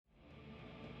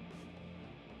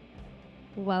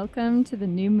Welcome to the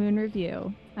New Moon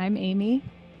Review. I'm Amy,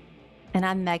 And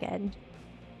I'm Megan.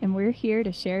 and we're here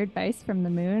to share advice from the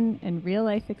moon and real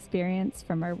life experience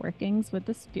from our workings with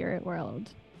the spirit world.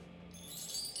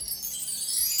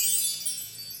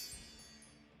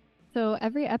 So,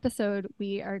 every episode,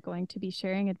 we are going to be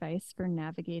sharing advice for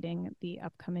navigating the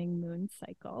upcoming moon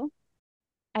cycle.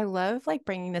 I love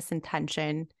bringing this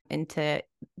intention into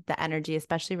the energy,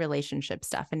 especially relationship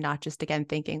stuff, and not just again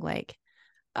thinking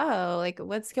oh,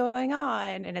 what's going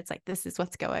on? And it's like, this is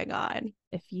what's going on.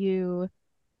 If you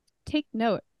take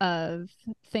note of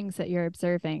things that you're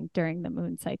observing during the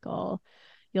moon cycle,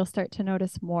 you'll start to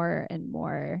notice more and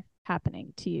more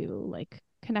happening to you, like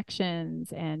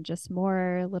connections and just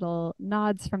more little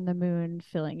nods from the moon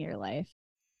filling your life.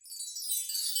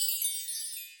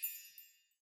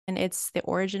 And it's the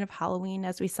origin of Halloween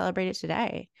as we celebrate it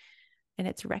today. And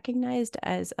it's recognized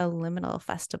as a liminal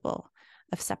festival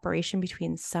of separation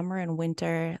between summer and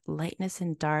winter, lightness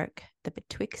and dark, the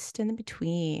betwixt and the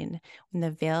between, when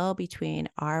the veil between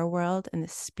our world and the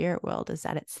spirit world is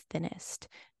at its thinnest,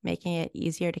 making it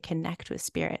easier to connect with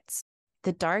spirits.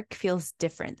 The dark feels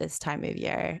different this time of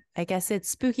year. I guess it's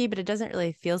spooky, but it doesn't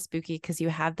really feel spooky because you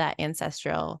have that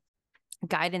ancestral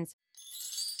guidance.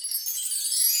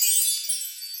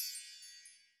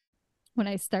 When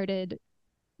I started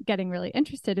getting really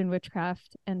interested in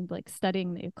witchcraft and like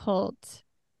studying the occult,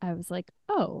 I was like,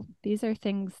 oh, these are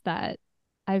things that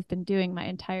I've been doing my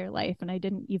entire life. And I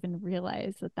didn't even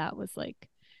realize that that was like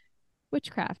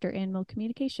witchcraft or animal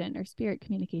communication or spirit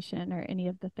communication or any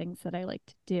of the things that I like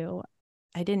to do.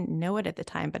 I didn't know it at the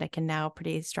time, but I can now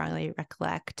pretty strongly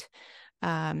recollect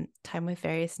time with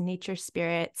various nature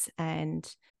spirits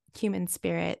and human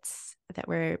spirits that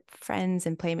were friends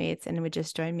and playmates and would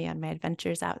just join me on my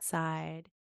adventures outside.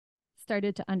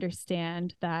 Started to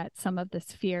understand that some of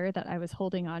this fear that I was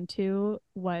holding on to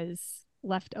was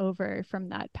left over from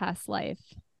that past life.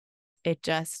 It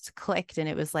just clicked and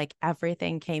it was like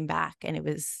everything came back and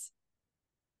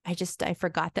I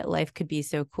forgot that life could be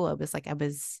so cool. It was like I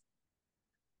was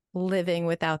living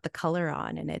without the color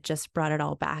on and it just brought it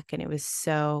all back and it was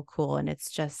so cool and it's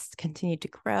just continued to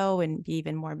grow and be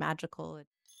even more magical.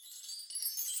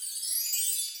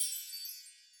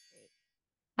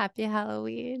 Happy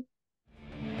Halloween.